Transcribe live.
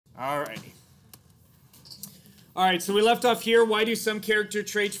Alrighty. Alright, so we left off here. Why do some character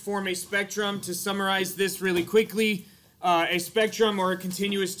traits form a spectrum? To summarize this really quickly, a spectrum or a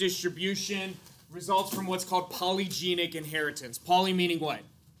continuous distribution results from what's called polygenic inheritance. Poly meaning what?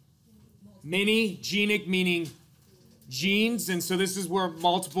 Many. Genic meaning genes. And so this is where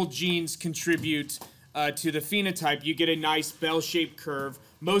multiple genes contribute to the phenotype. You get a nice bell-shaped curve.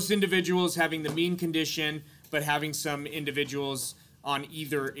 Most individuals having the mean condition, but having some individuals on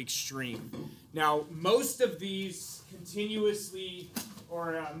either extreme. Now, most of these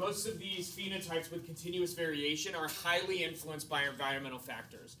most of these phenotypes with continuous variation are highly influenced by environmental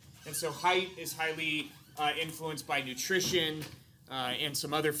factors. And so height is highly influenced by nutrition and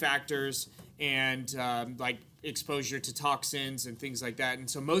some other factors, and like exposure to toxins and things like that. And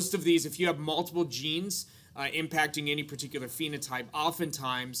so most of these, if you have multiple genes impacting any particular phenotype,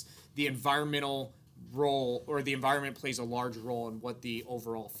 oftentimes the environmental role or the environment plays a large role in what the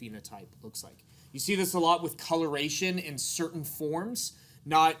overall phenotype looks like. You see this a lot with coloration in certain forms,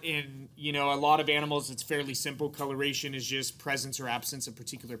 not in, a lot of animals it's fairly simple. Coloration is just presence or absence of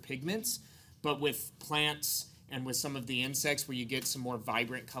particular pigments. But with plants and with some of the insects where you get some more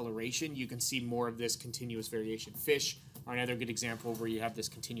vibrant coloration, you can see more of this continuous variation. Fish are another good example where you have this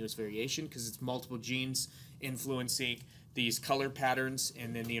continuous variation because it's multiple genes influencing these color patterns,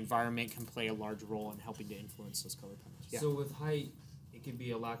 and then the environment can play a large role in helping to influence those color patterns. Yeah. So with height, it can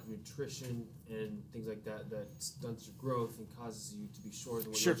be a lack of nutrition and things like that that stunts your growth and causes you to be shorter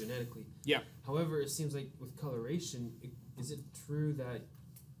than what you are genetically. Yeah. However, it seems like with coloration, is it true that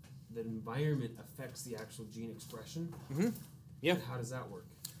the environment affects the actual gene expression? Mm-hmm. Yeah. And how does that work?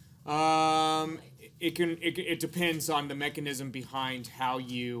 It depends on the mechanism behind how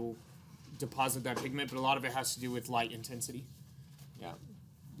you deposit that pigment, but a lot of it has to do with light intensity. Yeah.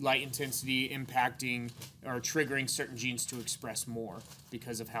 Light intensity impacting or triggering certain genes to express more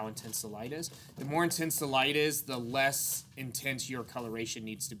because of how intense the light is. The more intense the light is, the less intense your coloration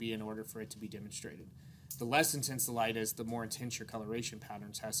needs to be in order for it to be demonstrated. The less intense the light is, the more intense your coloration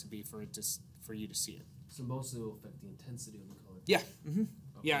patterns has to be for you to see it. So mostly it will affect the intensity of the color. Yeah. Mm-hmm.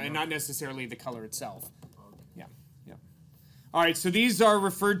 Yeah, and not necessarily the color itself. Okay. Yeah. Yeah. All right, so these are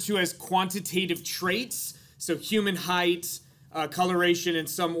referred to as quantitative traits. So human height, coloration in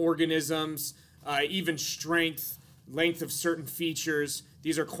some organisms, even strength, length of certain features.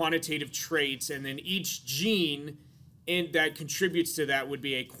 These are quantitative traits, and then each gene that contributes to that would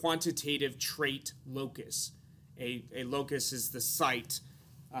be a quantitative trait locus. A locus is the site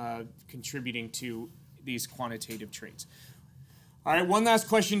contributing to these quantitative traits. All right, one last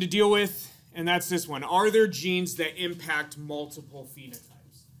question to deal with, and that's this one. Are there genes that impact multiple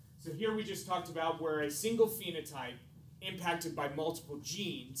phenotypes? So here we just talked about where a single phenotype impacted by multiple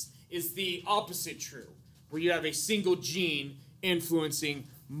genes is the opposite true, where you have a single gene influencing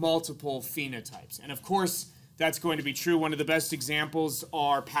multiple phenotypes. And of course, that's going to be true. One of the best examples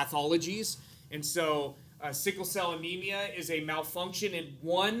are pathologies. And so sickle cell anemia is a malfunction in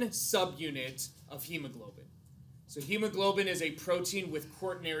one subunit of hemoglobin. So hemoglobin is a protein with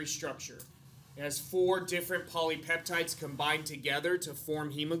quaternary structure. It has 4 different polypeptides combined together to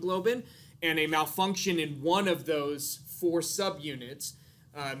form hemoglobin, and a malfunction in one of those 4 subunits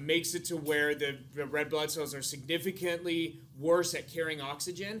makes it to where the red blood cells are significantly worse at carrying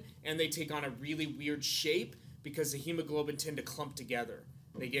oxygen, and they take on a really weird shape because the hemoglobin tend to clump together.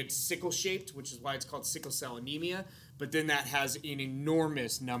 They get sickle-shaped, which is why it's called sickle cell anemia, but then that has an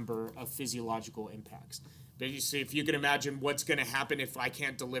enormous number of physiological impacts. Basically, if you can imagine what's going to happen if I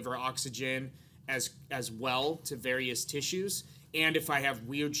can't deliver oxygen as well to various tissues, and if I have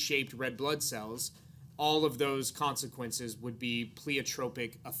weird-shaped red blood cells, all of those consequences would be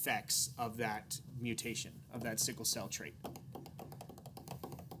pleiotropic effects of that mutation, of that sickle cell trait.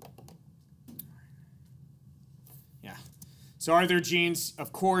 Yeah. So are there genes?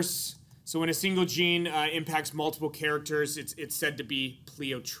 Of course. So when a single gene impacts multiple characters, it's said to be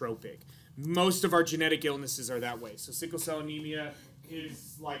pleiotropic. Most of our genetic illnesses are that way. So sickle cell anemia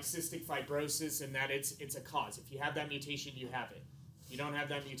is like cystic fibrosis in that it's a cause. If you have that mutation, you have it. If you don't have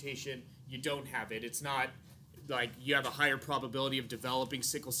that mutation, you don't have it. It's not like you have a higher probability of developing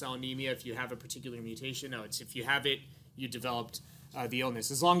sickle cell anemia if you have a particular mutation. No, it's if you have it, you developed the illness.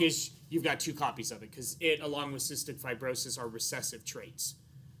 As long as you've got 2 copies of it, because it, along with cystic fibrosis, are recessive traits.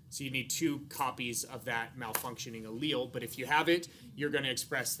 So you need 2 copies of that malfunctioning allele. But if you have it, you're going to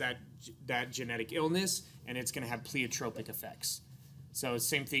express that genetic illness, and it's going to have pleiotropic effects. So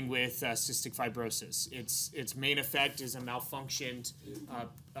same thing with cystic fibrosis. Its main effect is a malfunctioned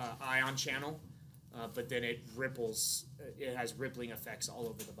ion channel, but then it ripples. It has rippling effects all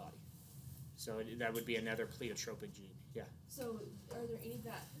over the body. So that would be another pleiotropic gene. Yeah. So are there any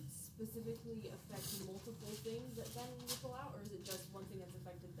that specifically affect multiple things that then ripple out, or is it just one thing that's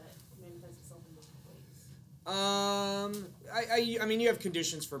affected that manifests itself in multiple ways? I mean, you have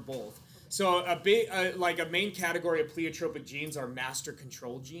conditions for both. So like a main category of pleiotropic genes are master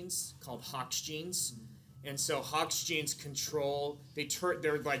control genes called Hox genes. And so Hox genes control,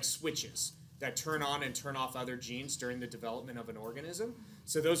 they're like switches that turn on and turn off other genes during the development of an organism.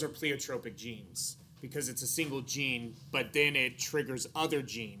 So those are pleiotropic genes because it's a single gene, but then it triggers other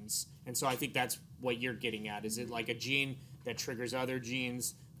genes. And so I think that's what you're getting at. Is it like a gene that triggers other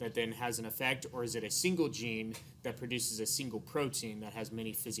genes that then has an effect, or is it a single gene that produces a single protein that has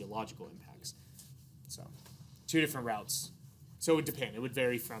many physiological impacts? So two different routes. So it would depend. It would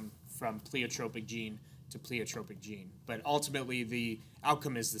vary from pleiotropic gene to pleiotropic gene. But ultimately, the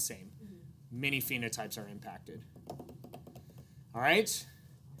outcome is the same. Many phenotypes are impacted. All right.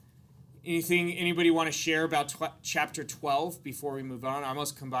 Anybody want to share about chapter 12 before we move on? I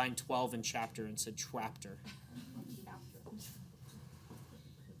almost combined 12 and chapter and said trapter.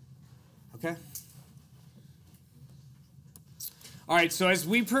 Okay. All right, so as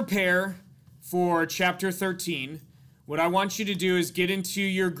we prepare for chapter 13, what I want you to do is get into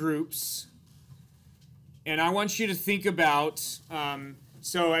your groups, and I want you to think about,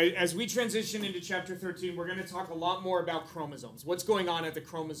 so as we transition into chapter 13, we're going to talk a lot more about chromosomes, what's going on at the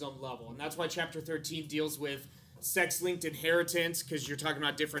chromosome level, and that's why chapter 13 deals with sex-linked inheritance, because you're talking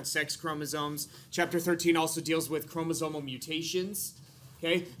about different sex chromosomes. Chapter 13 also deals with chromosomal mutations.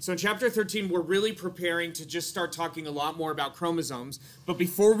 Okay, so in chapter 13, we're really preparing to just start talking a lot more about chromosomes. But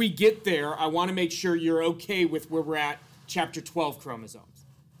before we get there, I want to make sure you're okay with where we're at chapter 12 chromosomes.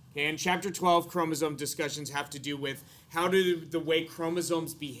 Okay, and chapter 12 chromosome discussions have to do with how do the way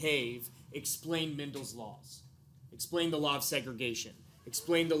chromosomes behave explain Mendel's laws, explain the law of segregation,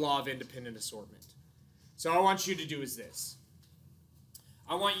 explain the law of independent assortment. So all I want you to do is this.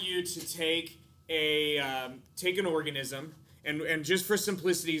 I want you to take an organism, and just for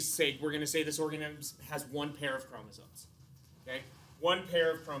simplicity's sake, we're going to say this organism has one pair of chromosomes. Okay? One pair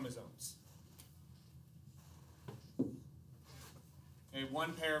of chromosomes. Okay,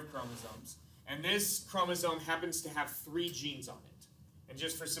 one pair of chromosomes. And this chromosome happens to have 3 genes on it. And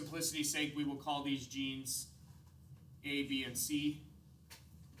just for simplicity's sake, we will call these genes A, B, and C.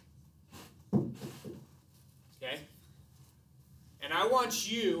 Okay? And I want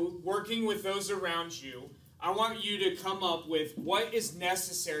you, working with those around you, I want you to come up with what is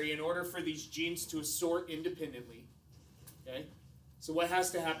necessary in order for these genes to assort independently. Okay? So what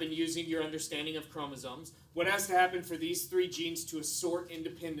has to happen using your understanding of chromosomes? What has to happen for these 3 genes to assort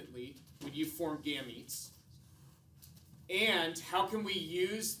independently when you form gametes? And how can we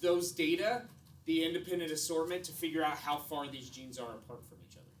use those data, the independent assortment, to figure out how far these genes are apart from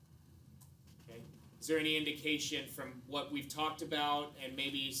each other? Okay? Is there any indication from what we've talked about and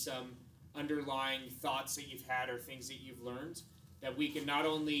maybe some underlying thoughts that you've had or things that you've learned that we can not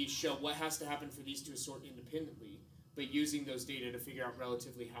only show what has to happen for these to assort independently, but using those data to figure out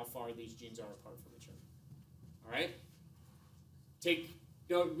relatively how far these genes are apart from each other? All right?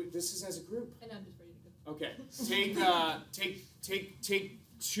 This is as a group. And I'm just ready to go. Okay. Take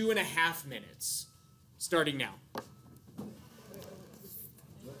 2.5 minutes, starting now.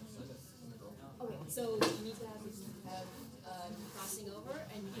 Okay, so you need to have crossing over,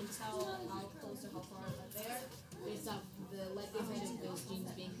 and you can tell how close or how far apart they are based off the likelihood of those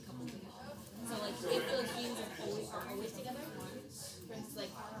genes being coupled together. So, like, if those genes are always together, for instance,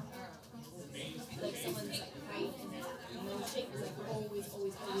 like someone's like height and nose shape is like always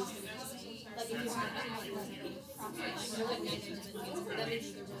together. Like if you have anyone who's like approximately, they're like 99% together, that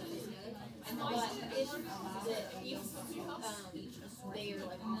means they're really close together. But if they are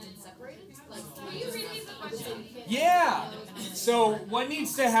like often separated, like Yeah. So what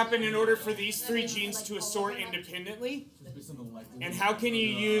needs to happen in order for these 3 genes to assort independently? And how can you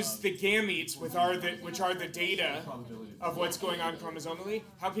use the gametes, which are the data of what's going on chromosomally?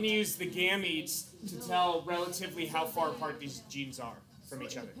 How can you use the gametes to tell relatively how far apart these genes are from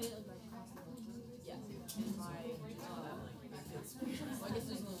each other?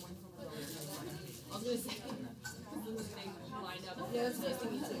 Yeah, that's what I was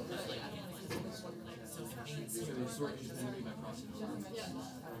thinking too.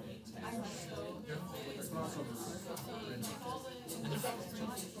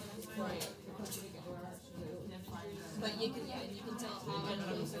 But you can tell how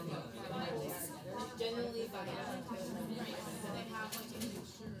close or how far they are. Generally, by the they have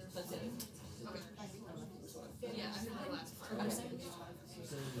that's it. Yeah, I heard the last part.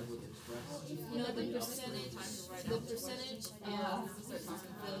 No, the percentage of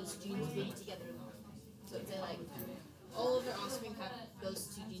those genes being together. So it's like all of their offspring have those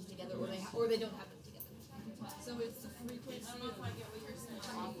 2 genes together, they don't have them together. So it's the frequency. I don't know if I get what you're saying.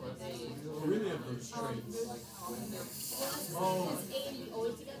 Really have those traits. Is A and B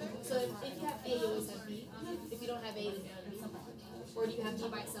always together? So if you have A, you always have B. If you don't have A, then you have B. Or do you have B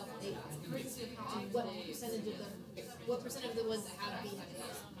by itself and A by itself? What percentage of the ones that have B have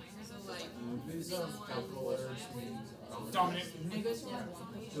A? So like, These capital letters mean Dominant.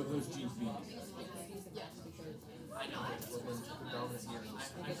 so those genes mean Yeah. I know. Well, then the dominant here. I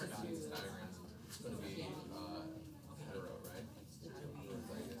forgot this diagram. It's going to be hetero, right?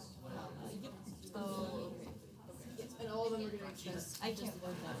 Oh, okay. Yes, and all of them are going to express. I can't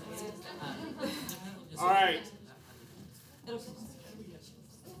work that. All right.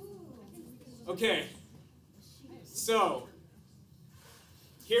 Okay. So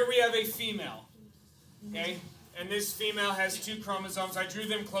here we have a female. Okay, and this female has 2 chromosomes. I drew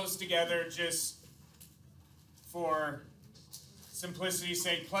them close together just for simplicity's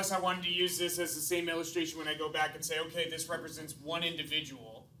sake. Plus, I wanted to use this as the same illustration when I go back and say, okay, this represents one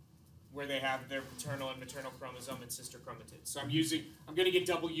individual where they have their paternal and maternal chromosome and sister chromatids. So I'm going to get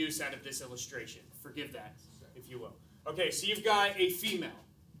double use out of this illustration. Forgive that, if you will. Okay, so you've got a female,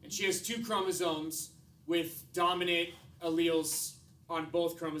 and she has 2 chromosomes with dominant alleles on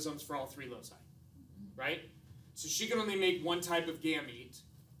both chromosomes for all 3 loci, right? So she can only make one type of gamete,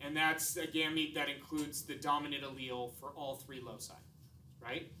 and that's a gamete that includes the dominant allele for all 3 loci,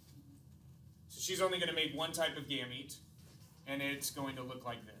 right? So she's only going to make one type of gamete, and it's going to look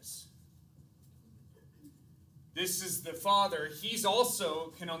like this. This is the father. He's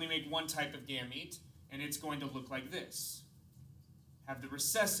also can only make one type of gamete, and it's going to look like this. Have the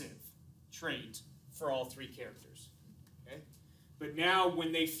recessive trait for all 3 characters. Okay? But now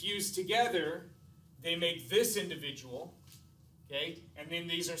when they fuse together, they make this individual, okay? And then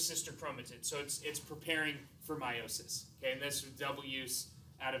these are sister chromatids. So it's preparing for meiosis. Okay, and this is double use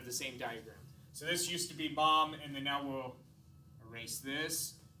out of the same diagram. So this used to be mom, and then now we'll erase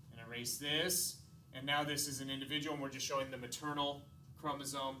this and erase this. And now this is an individual, and we're just showing the maternal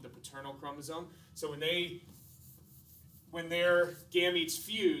chromosome, the paternal chromosome. So when their gametes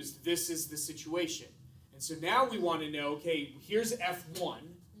fused, this is the situation. And so now we want to know, okay, here's F1,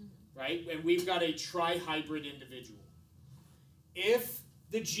 right? And we've got a trihybrid individual. If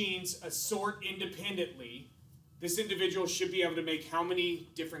the genes assort independently, this individual should be able to make how many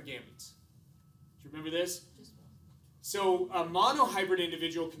different gametes? Do you remember this? Just one. So a monohybrid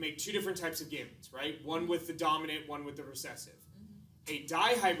individual can make 2 different types of gametes, right? One with the dominant, one with the recessive. A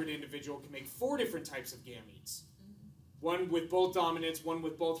dihybrid individual can make 4 different types of gametes. One with both dominants, one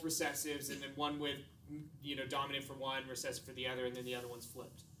with both recessives, and then one with, dominant for one, recessive for the other, and then the other one's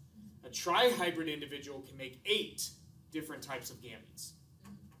flipped. A trihybrid individual can make 8 different types of gametes.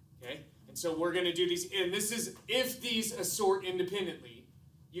 Okay? And so we're going to do these, and this is if these assort independently,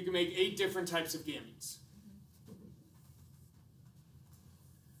 you can make 8 different types of gametes.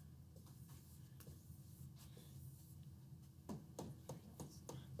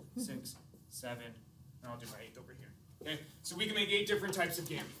 Six, 7, and I'll do my 8th over here. Okay, so we can make 8 different types of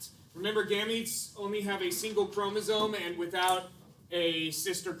gametes. Remember, gametes only have a single chromosome and without a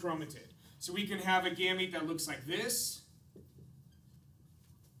sister chromatid. So we can have a gamete that looks like this,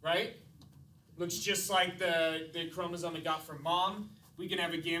 right? Looks just like the chromosome it got from mom. We can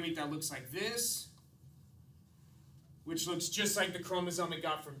have a gamete that looks like this, which looks just like the chromosome it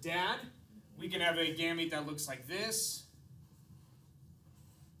got from dad. We can have a gamete that looks like this.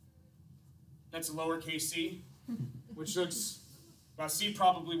 That's a lowercase c, which looks, well, C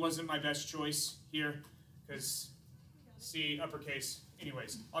probably wasn't my best choice here, because C, uppercase.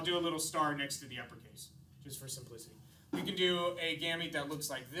 Anyways, I'll do a little star next to the uppercase, just for simplicity. We can do a gamete that looks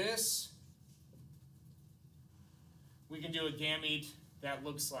like this. We can do a gamete that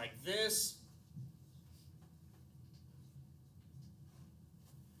looks like this.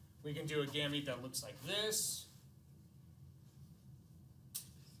 We can do a gamete that looks like this.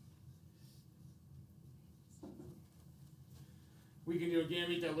 We can do a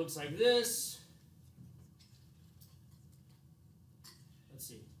gamete that looks like this. Let's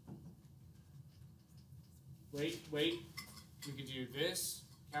see. Wait. We could do this,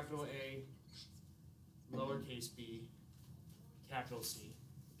 capital A, lowercase b, capital C.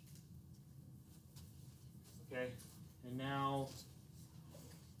 Okay, and now,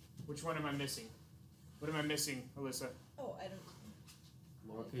 which one am I missing? What am I missing, Alyssa? Oh, I don't.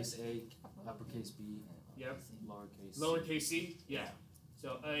 Lowercase a, uppercase b, Yep. lowercase. Lowercase c? Yeah.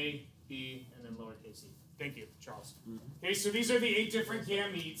 So A, B, and then lowercase c. Thank you, Charles. Okay, so these are the 8 different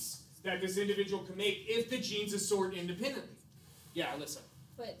gametes that this individual can make if the genes assort independently. Yeah, Alyssa.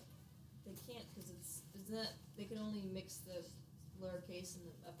 But they can't because isn't that they can only mix the lowercase and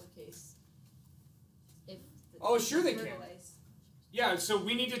the uppercase Oh, sure they can. fertilize? Yeah, so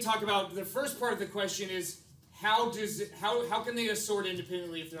we need to talk about the first part of the question is how can they assort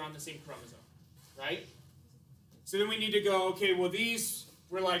independently if they're on the same chromosome, right? So then we need to go, okay, well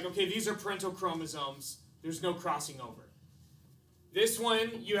we're like, okay, these are parental chromosomes. There's no crossing over. This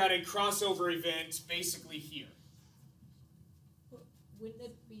one, you had a crossover event basically here. Wouldn't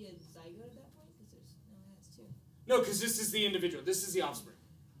it be a zygote at that point? Because there's no, it has two. No, because this is the individual. This is the offspring.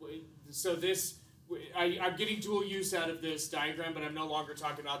 So I'm getting dual use out of this diagram, but I'm no longer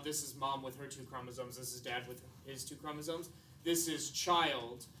talking about this is mom with her 2 chromosomes. This is dad with his 2 chromosomes. This is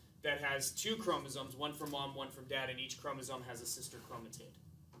child that has 2 chromosomes, one from mom, one from dad, and each chromosome has a sister chromatid.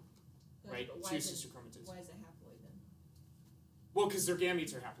 Right? 2 sister chromatids. Why is it haploid then? Well, because their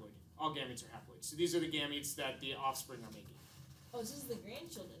gametes are haploid. All gametes are haploid. So these are the gametes that the offspring are making. Oh, so this is the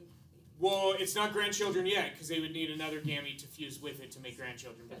grandchildren. Well, it's not grandchildren yet, because they would need another gamete to fuse with it to make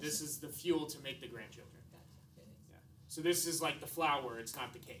grandchildren. But this is the fuel to make the grandchildren. Gotcha. Okay, Yeah. So this is like the flour, it's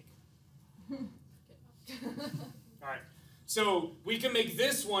not the cake. All right. So we can make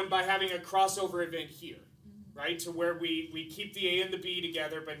this one by having a crossover event here, right? To where we keep the A and the B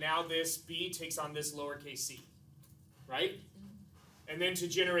together, but now this B takes on this lowercase c, right? And then to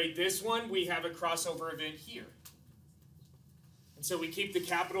generate this one, we have a crossover event here. And so we keep the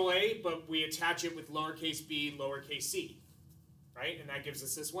capital A, but we attach it with lowercase b, lowercase c, right? And that gives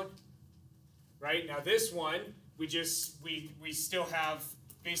us this one, right? Now this one, we still have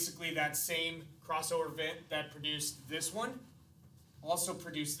basically that same crossover event that produced this one, also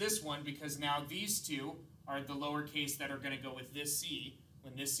produced this one, because now these two are the lowercase that are going to go with this c.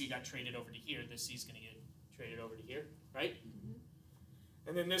 When this c got traded over to here, this c is going to get traded over to here, right?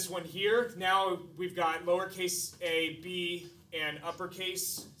 And then this one here, now we've got lowercase a, b, and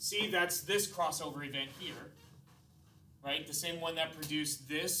uppercase c. That's this crossover event here, right? The same one that produced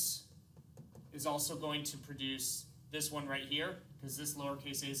this is also going to produce this one right here, because this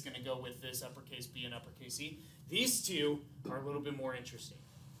lowercase a is going to go with this uppercase b and uppercase c. These two are a little bit more interesting,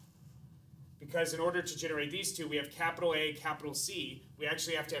 because in order to generate these two, we have capital A, capital C. We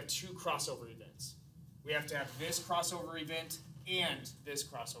actually have to have 2 crossover events. We have to have this crossover event and this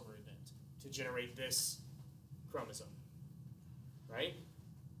crossover event to generate this chromosome, right?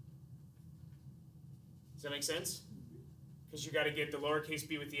 Does that make sense? Because you got to get the lowercase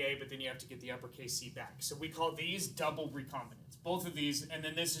b with the A, but then you have to get the uppercase C back. So we call these double recombinants. Both of these, and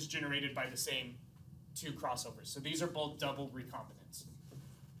then this is generated by the same 2 crossovers. So these are both double recombinants.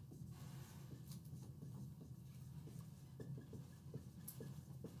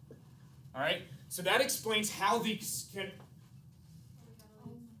 All right, so that explains how these can.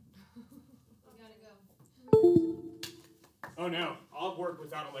 Oh no, I'll work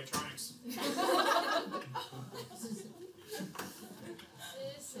without electronics. This is the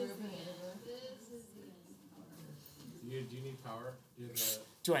end. This is the end. Do you need power? Do you have a,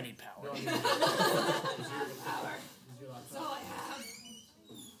 Do I need power? no, I mean, Power. is your That's laptop? all I have.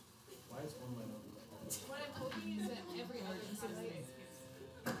 Why is one light on? What I'm hoping is that every other has 30 minutes.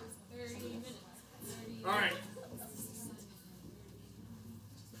 30 All right.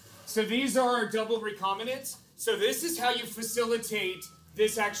 So these are our double recombinants. So this is how you facilitate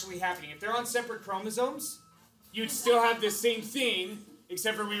this actually happening. If they're on separate chromosomes, you'd still have the same thing,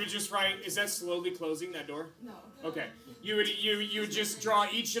 except for we would just write, is that slowly closing, that door? No. Okay. You would just draw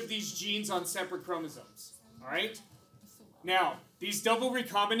each of these genes on separate chromosomes. All right? Now, these double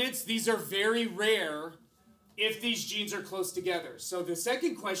recombinants, these are very rare if these genes are close together. So the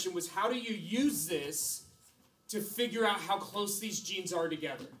second question was, how do you use this to figure out how close these genes are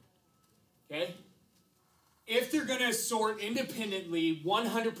together? Okay? If they're going to sort independently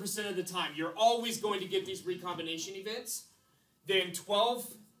 100% of the time, you're always going to get these recombination events, then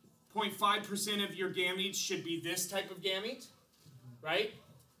 12.5% of your gametes should be this type of gamete, right?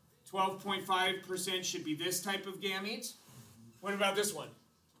 12.5% should be this type of gamete. What about this one?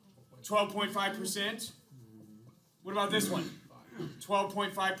 12.5%. What about this one?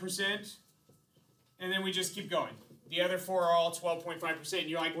 12.5%. And then we just keep going. The other 4 are all 12.5%. And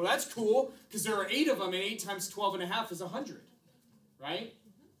you're like, well, that's cool, because there are 8 of them, and 8 times 12.5 is 100, right?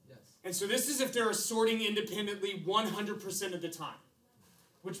 Yes. And so this is if they're assorting independently 100% of the time,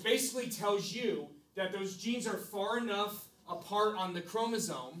 which basically tells you that those genes are far enough apart on the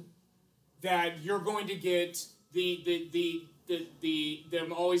chromosome that you're going to get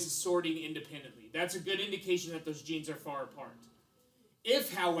them always assorting independently. That's a good indication that those genes are far apart.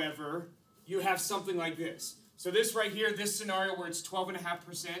 If, however, you have something like this. So this right here, this scenario where it's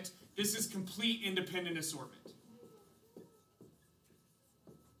 12.5%, this is complete independent assortment.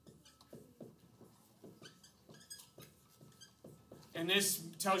 And this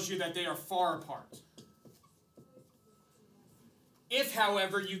tells you that they are far apart. If,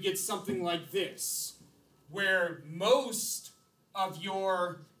 however, you get something like this, where most of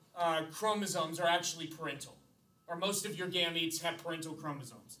your chromosomes are actually parental, or most of your gametes have parental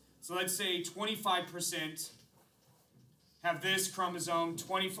chromosomes. So let's say 25% have this chromosome,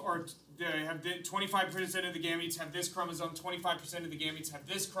 25% of the gametes have this chromosome, 25% of the gametes have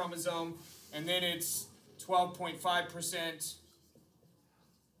this chromosome, and then it's 12.5%,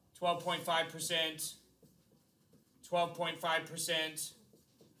 12.5%, 12.5%,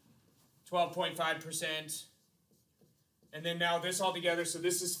 12.5%, and then now this all together, so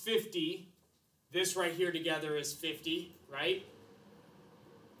this is 50. This right here together is 50, right?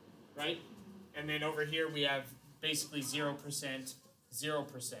 Right? And then over here we have basically 0%,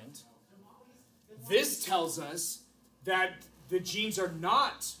 0%. This tells us that the genes are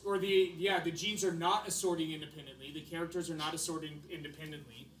not, or the genes are not assorting independently. The characters are not assorting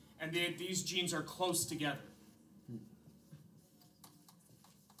independently, and these genes are close together.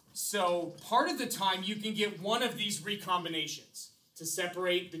 So part of the time you can get one of these recombinations to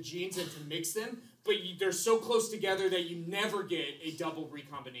separate the genes and to mix them, but they're so close together that you never get a double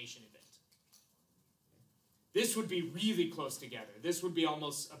recombination event. This would be really close together. This would be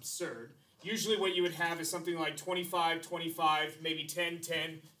almost absurd. Usually what you would have is something like 25, 25, maybe 10,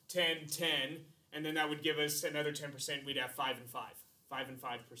 10, 10, 10, and then that would give us another 10%. We'd have 5 and 5, 5 and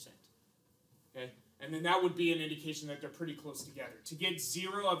 5%. Okay? And then that would be an indication that they're pretty close together. To get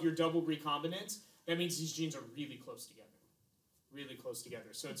 0 of your double recombinants, that means these genes are really close together. Really close together.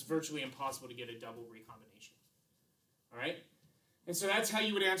 So it's virtually impossible to get a double recombination. All right? And so that's how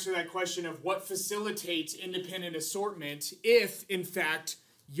you would answer that question of what facilitates independent assortment if, in fact,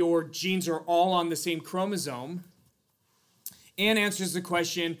 your genes are all on the same chromosome, and answers the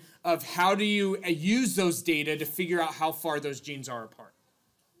question of how do you use those data to figure out how far those genes are apart.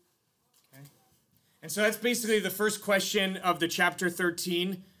 Okay? And so that's basically the first question of the chapter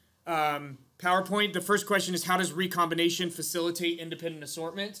 13 PowerPoint. The first question is, how does recombination facilitate independent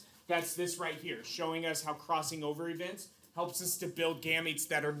assortment? That's this right here, showing us how crossing over events helps us to build gametes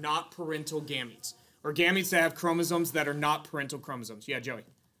that are not parental gametes, or gametes that have chromosomes that are not parental chromosomes. Yeah, Joey.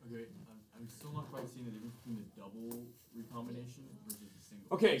 Okay, I'm still not quite seeing the difference between the double recombination versus the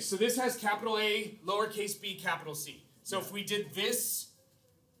single. Okay, so this has capital A, lowercase b, capital C. So if we did this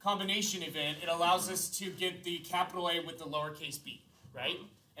combination event, it allows us to get the capital A with the lowercase b, right?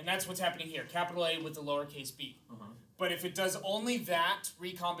 And that's what's happening here, capital A with the lowercase b. But if it does only that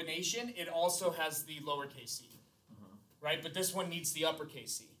recombination, it also has the lowercase c, right? But this one needs the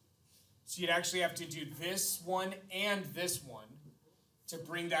uppercase c. So you'd actually have to do this one and this one to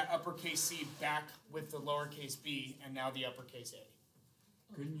bring that uppercase c back with the lowercase b and now the uppercase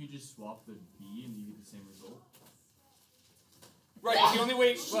a. Couldn't you just swap the B and you get the same result? Right, but the only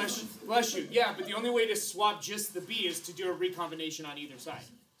way, bless you, yeah, but the only way to swap just the B is to do a recombination on either side.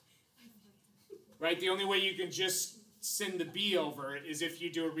 Right, the only way you can just send the B over is if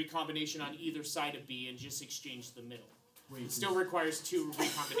you do a recombination on either side of B and just exchange the middle. Wait, It still requires 2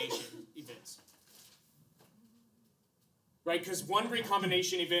 recombination events. Right, because one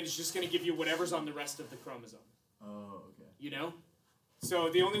recombination event is just going to give you whatever's on the rest of the chromosome. Oh, okay. You know? So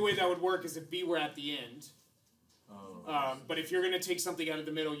the only way that would work is if B were at the end. Oh. But if you're going to take something out of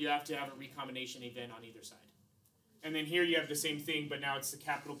the middle, you have to have a recombination event on either side. And then here you have the same thing, but now it's the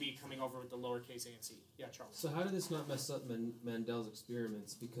capital B coming over with the lowercase a and c. Yeah, Charles. So how did this not mess up Mandel's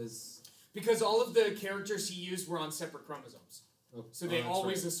experiments? Because all of the characters he used were on separate chromosomes. So they that's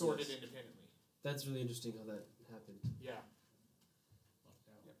always right, assorted yes. independently. That's really interesting how that happened. Yeah.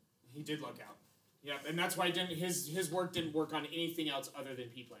 Yep. He did luck out. Yeah, and that's why his work didn't work on anything else other than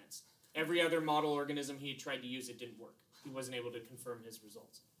pea plants. Every other model organism he tried to use, it didn't work. He wasn't able to confirm his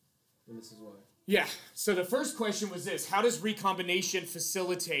results. And this is why. Yeah, so the first question was this: how does recombination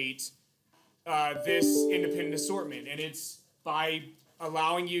facilitate this independent assortment? And it's by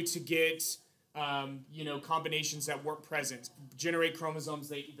allowing you to get combinations that weren't present, generate chromosomes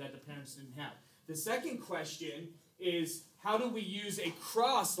that the parents didn't have. The second question is, how do we use a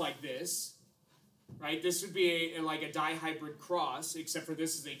cross like this? Right, this would be like a dihybrid cross, except for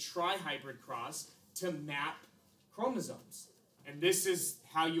this is a trihybrid cross, to map chromosomes. And this is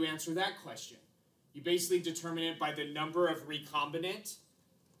how you answer that question. You basically determine it by the number of recombinant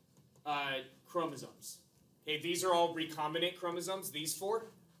chromosomes. Okay, these are all recombinant chromosomes, these 4,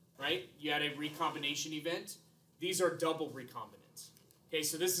 right? You had a recombination event. These are double recombinants. Okay,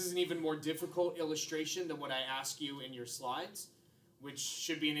 so this is an even more difficult illustration than what I asked you in your slides, which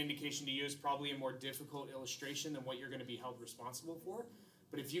should be an indication to you is probably a more difficult illustration than what you're going to be held responsible for.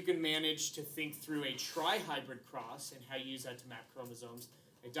 But if you can manage to think through a trihybrid cross and how you use that to map chromosomes,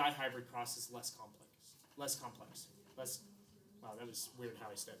 a dihybrid cross is less complex, less Wow, that was weird how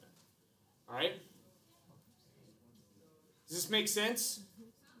I said that. All right? Does this make sense?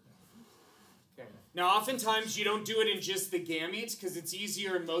 Okay. Now, oftentimes you don't do it in just the gametes because it's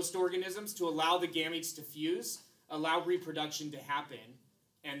easier in most organisms to allow the gametes to fuse, allow reproduction to happen,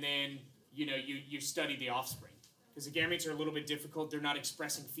 and then you study the offspring. Because the gametes are a little bit difficult. They're not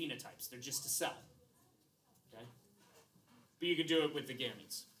expressing phenotypes. They're just a cell. Okay? But you can do it with the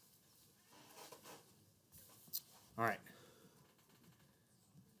gametes. All right.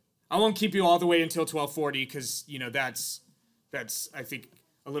 I won't keep you all the way until 12:40 because, that's I think,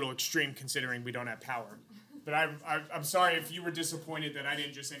 a little extreme considering we don't have power. But I'm sorry if you were disappointed that I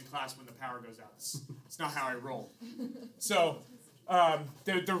didn't just end class when the power goes out. It's not how I roll. So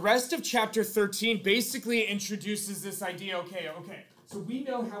the rest of chapter 13 basically introduces this idea, okay, so we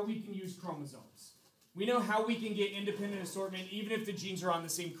know how we can use chromosomes. We know how we can get independent assortment even if the genes are on the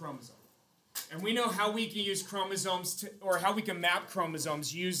same chromosome. And we know how we can use chromosomes or how we can map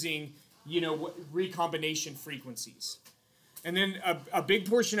chromosomes using, recombination frequencies. And then a big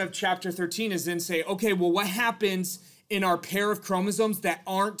portion of chapter 13 is then say, okay, well, what happens in our pair of chromosomes that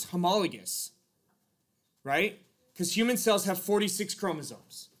aren't homologous, right? Because human cells have 46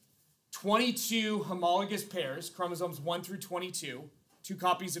 chromosomes, 22 homologous pairs, chromosomes 1 through 22, 2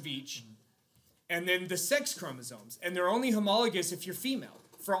 copies of each, and then the sex chromosomes. And they're only homologous if you're female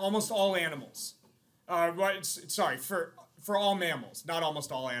for almost all animals. For all mammals, not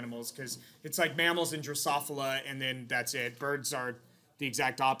almost all animals, because it's like mammals and Drosophila, and then that's it. Birds are the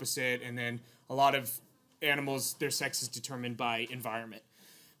exact opposite, and then a lot of animals, their sex is determined by environment.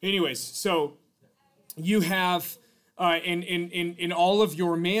 Anyways, so you have, in all of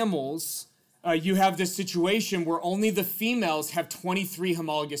your mammals, you have this situation where only the females have 23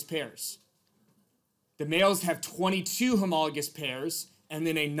 homologous pairs. The males have 22 homologous pairs, and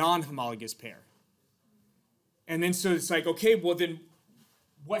then a non-homologous pair. And then so it's like, okay, well then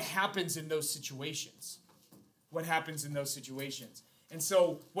what happens in those situations? What happens in those situations? And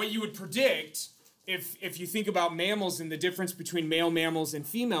so what you would predict, if you think about mammals and the difference between male mammals and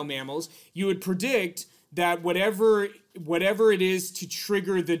female mammals, you would predict that whatever it is to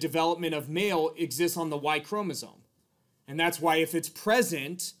trigger the development of male exists on the Y chromosome. And that's why if it's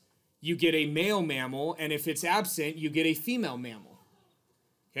present, you get a male mammal, and if it's absent, you get a female mammal.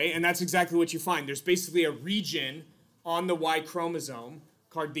 Okay, and that's exactly what you find. There's basically a region on the Y chromosome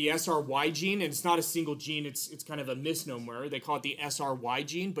called the SRY gene, and it's not a single gene, it's kind of a misnomer. They call it the SRY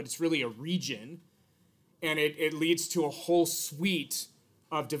gene, but it's really a region, and it leads to a whole suite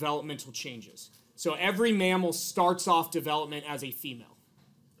of developmental changes. So every mammal starts off development as a female.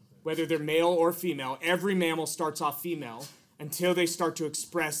 Whether they're male or female, every mammal starts off female until they start to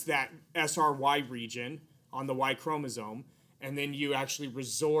express that SRY region on the Y chromosome, and then you actually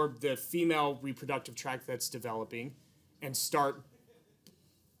resorb the female reproductive tract that's developing and start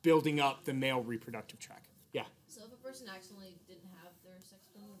building up the male reproductive tract. Yeah? So if a person actually didn't have their sex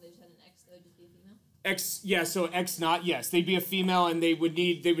chromosome, they just had an X, they would just be a female? X, yeah, so X not, yes. They'd be a female, and they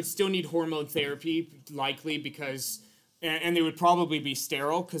would still need hormone therapy, likely, because, and they would probably be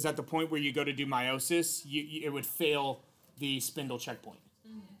sterile, because at the point where you go to do meiosis, it would fail the spindle checkpoint,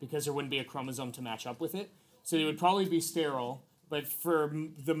 because there wouldn't be a chromosome to match up with it. So they would probably be sterile, but for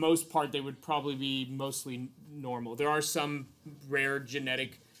the most part, they would probably be mostly normal. There are some rare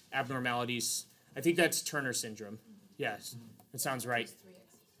genetic abnormalities. I think that's Turner syndrome. Yes, that sounds right.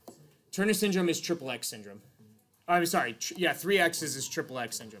 Turner syndrome is triple X syndrome. I'm sorry, 3X is triple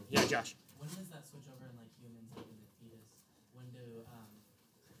X syndrome. Yeah, Josh. When does that switch over in humans, in the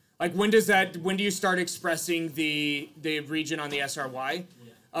fetus? When do you start expressing the region on the SRY?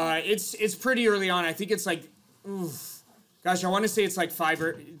 It's pretty early on. I think it's I want to say it's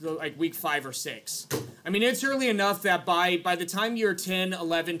week 5 or 6. I mean, it's early enough that by the time you're 10,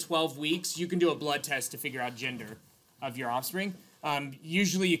 11, 12 weeks, you can do a blood test to figure out gender of your offspring.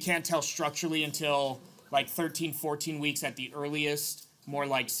 Usually you can't tell structurally until 13, 14 weeks at the earliest, more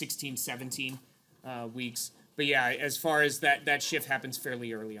like 16, 17 weeks. But yeah, as far as that shift happens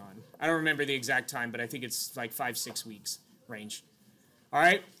fairly early on. I don't remember the exact time, but I think it's 5, 6 weeks range. All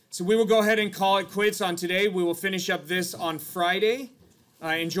right, so we will go ahead and call it quits on today. We will finish up this on Friday.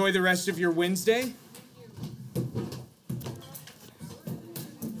 Enjoy the rest of your Wednesday.